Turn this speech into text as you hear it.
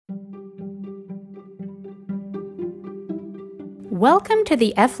Welcome to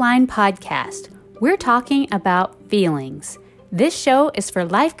the F-Line Podcast. We're talking about feelings. This show is for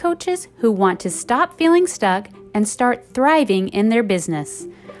life coaches who want to stop feeling stuck and start thriving in their business.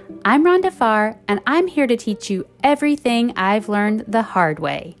 I'm Rhonda Farr, and I'm here to teach you everything I've learned the hard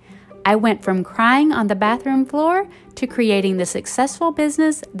way. I went from crying on the bathroom floor to creating the successful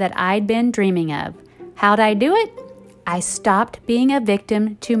business that I'd been dreaming of. How'd I do it? I stopped being a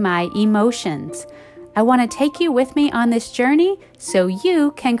victim to my emotions. I want to take you with me on this journey so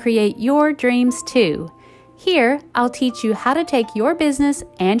you can create your dreams too. Here, I'll teach you how to take your business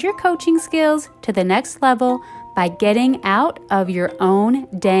and your coaching skills to the next level by getting out of your own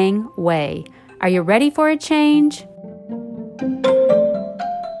dang way. Are you ready for a change?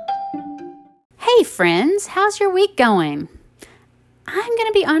 Hey friends, how's your week going? I'm going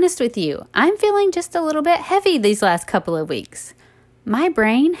to be honest with you. I'm feeling just a little bit heavy these last couple of weeks. My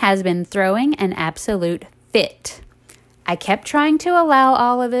brain has been throwing an absolute fit. I kept trying to allow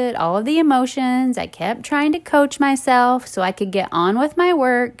all of it, all of the emotions. I kept trying to coach myself so I could get on with my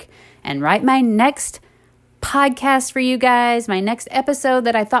work and write my next podcast for you guys, my next episode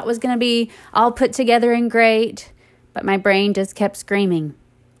that I thought was going to be all put together and great. But my brain just kept screaming,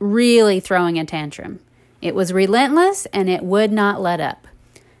 really throwing a tantrum. It was relentless and it would not let up.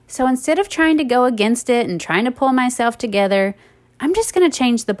 So instead of trying to go against it and trying to pull myself together, I'm just going to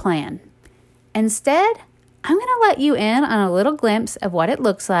change the plan. Instead, I'm going to let you in on a little glimpse of what it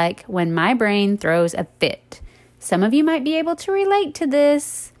looks like when my brain throws a fit. Some of you might be able to relate to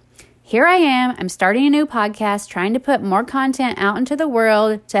this. Here I am. I'm starting a new podcast, trying to put more content out into the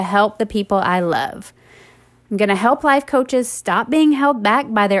world to help the people I love. I'm going to help life coaches stop being held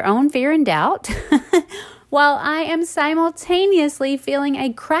back by their own fear and doubt, while I am simultaneously feeling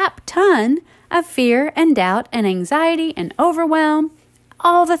a crap ton of fear and doubt and anxiety and overwhelm,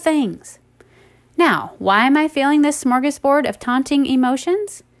 all the things. Now, why am I feeling this smorgasbord of taunting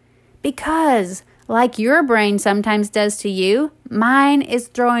emotions? Because, like your brain sometimes does to you, mine is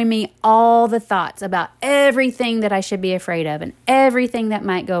throwing me all the thoughts about everything that I should be afraid of and everything that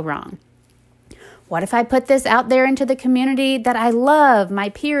might go wrong. What if I put this out there into the community that I love, my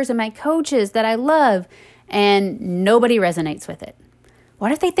peers and my coaches that I love, and nobody resonates with it?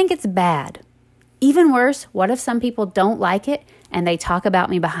 What if they think it's bad? Even worse, what if some people don't like it and they talk about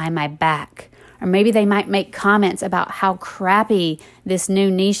me behind my back? Or maybe they might make comments about how crappy this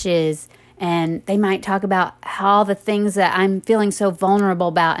new niche is, and they might talk about all the things that I'm feeling so vulnerable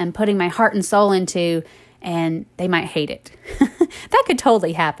about and putting my heart and soul into, and they might hate it. That could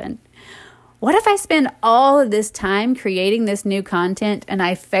totally happen. What if I spend all of this time creating this new content and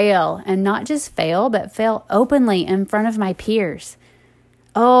I fail, and not just fail, but fail openly in front of my peers?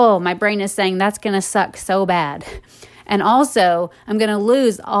 Oh, my brain is saying that's going to suck so bad. And also, I'm going to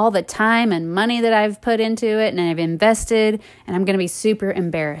lose all the time and money that I've put into it and I've invested, and I'm going to be super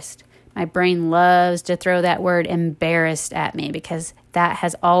embarrassed. My brain loves to throw that word embarrassed at me because that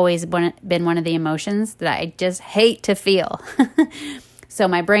has always been one of the emotions that I just hate to feel. So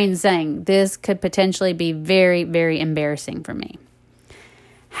my brain's saying this could potentially be very, very embarrassing for me.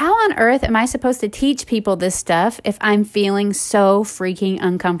 How on earth am I supposed to teach people this stuff if I'm feeling so freaking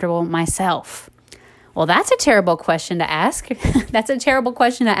uncomfortable myself? Well, that's a terrible question to ask. That's a terrible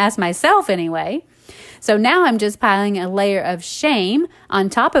question to ask myself anyway. So now I'm just piling a layer of shame on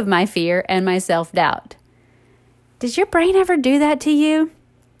top of my fear and my self-doubt. Does your brain ever do that to you?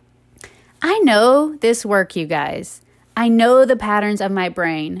 I know this work, you guys. I know the patterns of my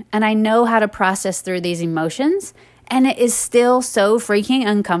brain, and I know how to process through these emotions. And it is still so freaking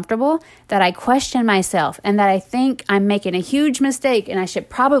uncomfortable that I question myself and that I think I'm making a huge mistake and I should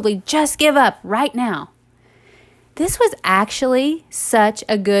probably just give up right now. This was actually such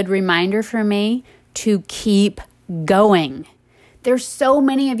a good reminder for me to keep going. There's so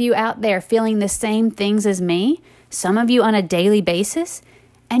many of you out there feeling the same things as me, some of you on a daily basis,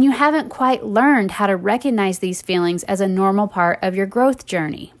 and you haven't quite learned how to recognize these feelings as a normal part of your growth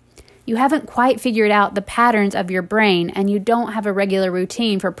journey. You haven't quite figured out the patterns of your brain, and you don't have a regular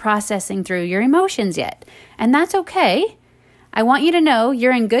routine for processing through your emotions yet. And that's okay. I want you to know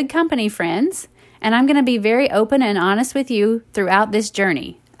you're in good company, friends, and I'm going to be very open and honest with you throughout this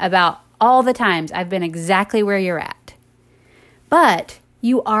journey about all the times I've been exactly where you're at. But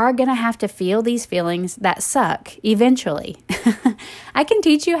you are going to have to feel these feelings that suck eventually. I can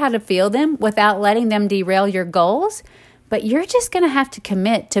teach you how to feel them without letting them derail your goals, but you're just going to have to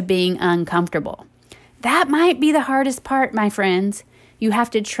commit to being uncomfortable. That might be the hardest part, my friends. You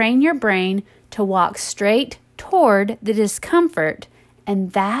have to train your brain to walk straight toward the discomfort,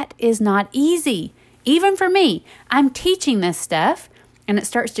 and that is not easy. Even for me, I'm teaching this stuff, and it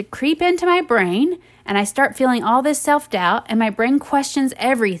starts to creep into my brain, and I start feeling all this self-doubt, and my brain questions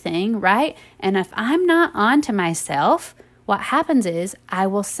everything, right? And if I'm not on to myself, what happens is I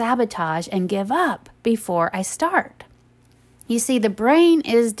will sabotage and give up before I start. You see, the brain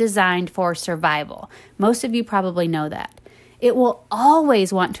is designed for survival. Most of you probably know that. It will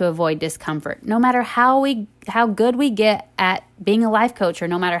always want to avoid discomfort, no matter how good we get at being a life coach, or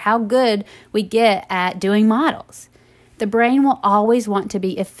no matter how good we get at doing models. The brain will always want to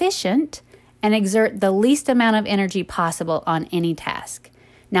be efficient and exert the least amount of energy possible on any task.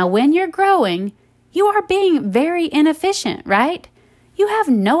 Now, when you're growing, you are being very inefficient, right? You have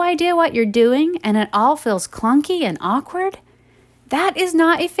no idea what you're doing, and it all feels clunky and awkward. That is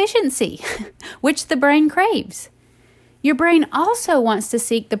not efficiency, which the brain craves. Your brain also wants to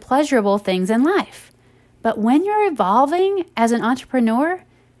seek the pleasurable things in life. But when you're evolving as an entrepreneur,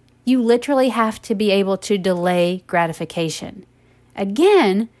 you literally have to be able to delay gratification.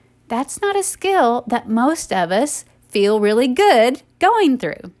 Again, that's not a skill that most of us feel really good going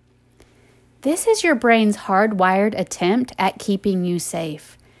through. This is your brain's hardwired attempt at keeping you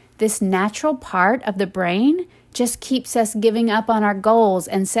safe. This natural part of the brain just keeps us giving up on our goals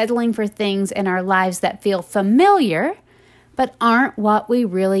and settling for things in our lives that feel familiar, but aren't what we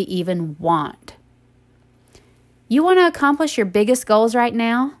really even want. You want to accomplish your biggest goals right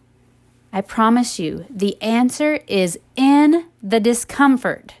now? I promise you, the answer is in the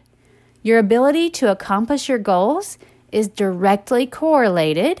discomfort. Your ability to accomplish your goals is directly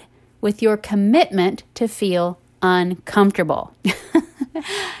correlated with your commitment to feel uncomfortable.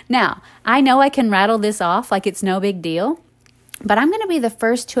 Now, I know I can rattle this off like it's no big deal, but I'm going to be the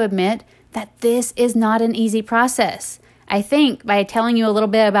first to admit that this is not an easy process. I think by telling you a little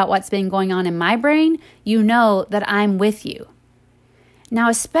bit about what's been going on in my brain, you know that I'm with you. Now,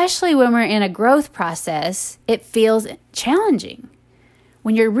 especially when we're in a growth process, it feels challenging.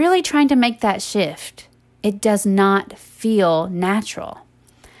 When you're really trying to make that shift, it does not feel natural.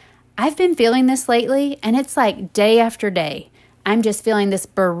 I've been feeling this lately, and it's like day after day. I'm just feeling this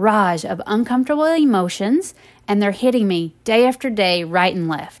barrage of uncomfortable emotions, and they're hitting me day after day, right and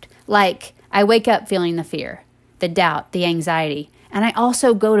left. Like, I wake up feeling the fear, the doubt, the anxiety, and I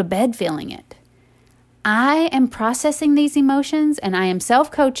also go to bed feeling it. I am processing these emotions, and I am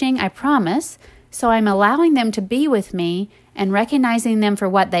self-coaching, I promise, so I'm allowing them to be with me and recognizing them for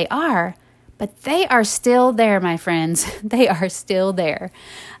what they are, but they are still there, my friends. They are still there.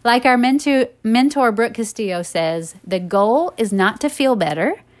 Like our mentor, Brooke Castillo says, the goal is not to feel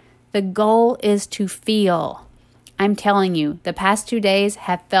better. The goal is to feel. I'm telling you, the past 2 days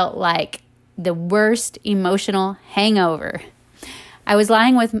have felt like the worst emotional hangover. I was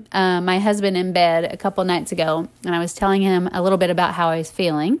lying with my husband in bed a couple nights ago, and I was telling him a little bit about how I was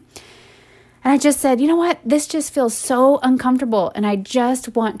feeling. And I just said, you know what? This just feels so uncomfortable, and I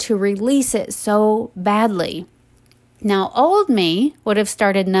just want to release it so badly. Now, old me would have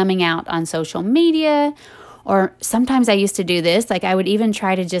started numbing out on social media, or sometimes I used to do this. Like, I would even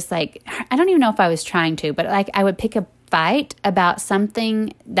try to just I don't even know if I was trying to, but I would pick a fight about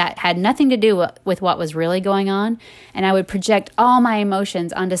something that had nothing to do with what was really going on, and I would project all my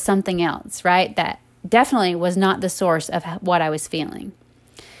emotions onto something else, right? That definitely was not the source of what I was feeling.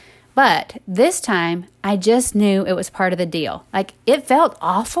 But this time, I just knew it was part of the deal. Like, it felt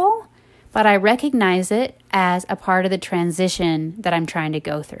awful, but I recognize it as a part of the transition that I'm trying to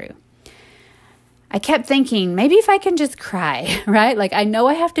go through. I kept thinking, maybe if I can just cry, right? Like, I know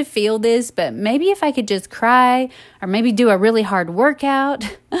I have to feel this, but maybe if I could just cry, or maybe do a really hard workout,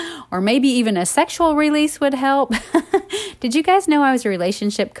 or maybe even a sexual release would help. Did you guys know I was a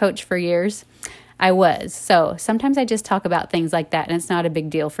relationship coach for years? I was. So sometimes I just talk about things like that, and it's not a big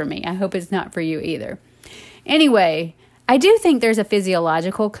deal for me. I hope it's not for you either. Anyway, I do think there's a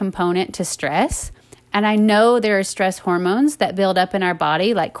physiological component to stress. And I know there are stress hormones that build up in our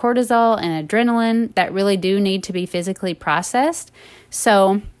body, like cortisol and adrenaline, that really do need to be physically processed.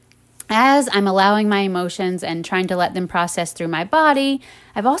 So as I'm allowing my emotions and trying to let them process through my body,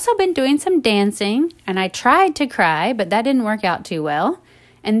 I've also been doing some dancing, and I tried to cry, but that didn't work out too well.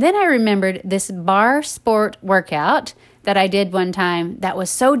 And then I remembered this bar sport workout that I did one time that was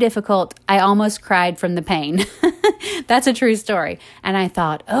so difficult, I almost cried from the pain. That's a true story. And I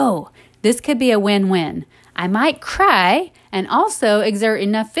thought, oh, this could be a win-win. I might cry and also exert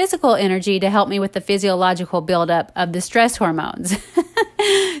enough physical energy to help me with the physiological buildup of the stress hormones.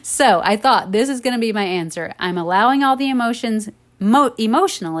 So I thought, this is going to be my answer. I'm allowing all the emotions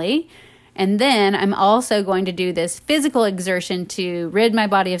emotionally, and then I'm also going to do this physical exertion to rid my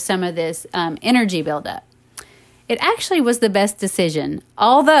body of some of this energy buildup. It actually was the best decision,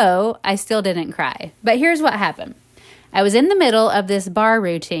 although I still didn't cry. But here's what happened. I was in the middle of this bar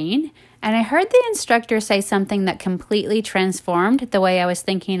routine, and I heard the instructor say something that completely transformed the way I was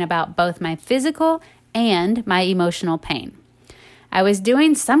thinking about both my physical and my emotional pain. I was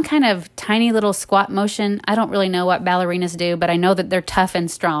doing some kind of tiny little squat motion. I don't really know what ballerinas do, but I know that they're tough and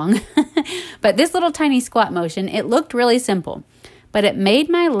strong. But this little tiny squat motion, it looked really simple, but it made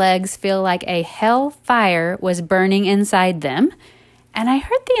my legs feel like a hell fire was burning inside them. And I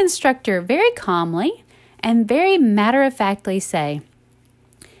heard the instructor very calmly and very matter-of-factly say,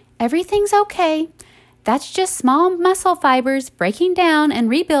 "Everything's okay. That's just small muscle fibers breaking down and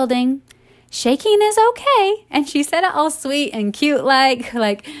rebuilding. Shaking is okay." And she said it all sweet and cute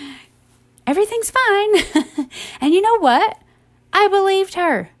like everything's fine. And you know what? I believed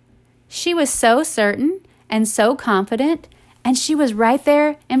her. She was so certain and so confident, and she was right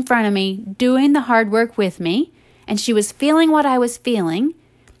there in front of me doing the hard work with me, and she was feeling what I was feeling,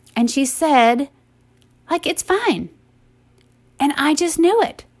 and she said, it's fine. And I just knew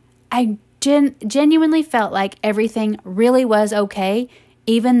it. I genuinely felt like everything really was okay,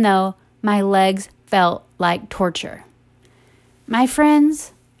 even though my legs felt like torture. My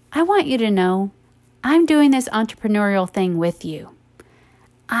friends, I want you to know I'm doing this entrepreneurial thing with you.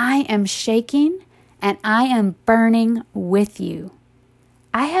 I am shaking and I am burning with you.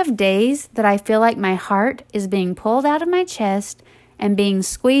 I have days that I feel like my heart is being pulled out of my chest and being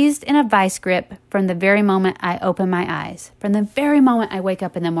squeezed in a vice grip from the very moment I open my eyes, from the very moment I wake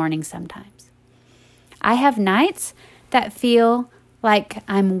up in the morning sometimes. I have nights that feel like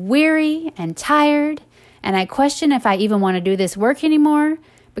I'm weary and tired, and I question if I even want to do this work anymore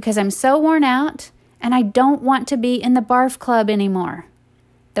because I'm so worn out and I don't want to be in the BARF club anymore.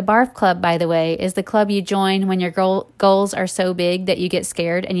 The BARF club, by the way, is the club you join when your goals are so big that you get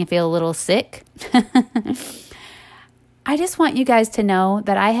scared and you feel a little sick. I just want you guys to know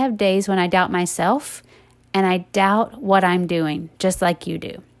that I have days when I doubt myself and I doubt what I'm doing, just like you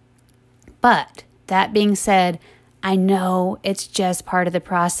do. But that being said, I know it's just part of the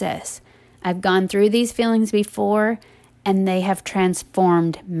process. I've gone through these feelings before and they have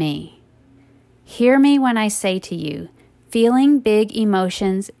transformed me. Hear me when I say to you, feeling big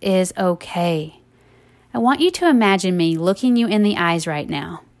emotions is okay. I want you to imagine me looking you in the eyes right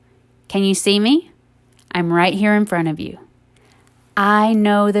now. Can you see me? I'm right here in front of you. I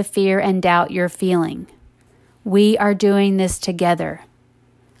know the fear and doubt you're feeling. We are doing this together.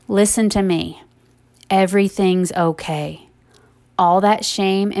 Listen to me. Everything's okay. All that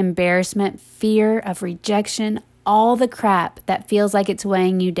shame, embarrassment, fear of rejection, all the crap that feels like it's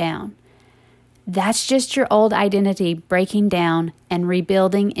weighing you down. That's just your old identity breaking down and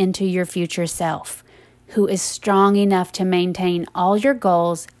rebuilding into your future self, who is strong enough to maintain all your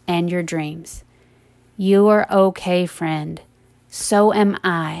goals and your dreams. You are okay, friend. So am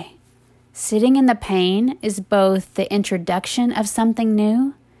I. Sitting in the pain is both the introduction of something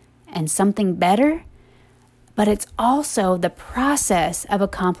new and something better, but it's also the process of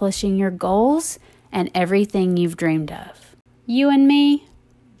accomplishing your goals and everything you've dreamed of. You and me,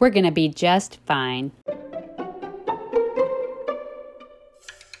 we're going to be just fine.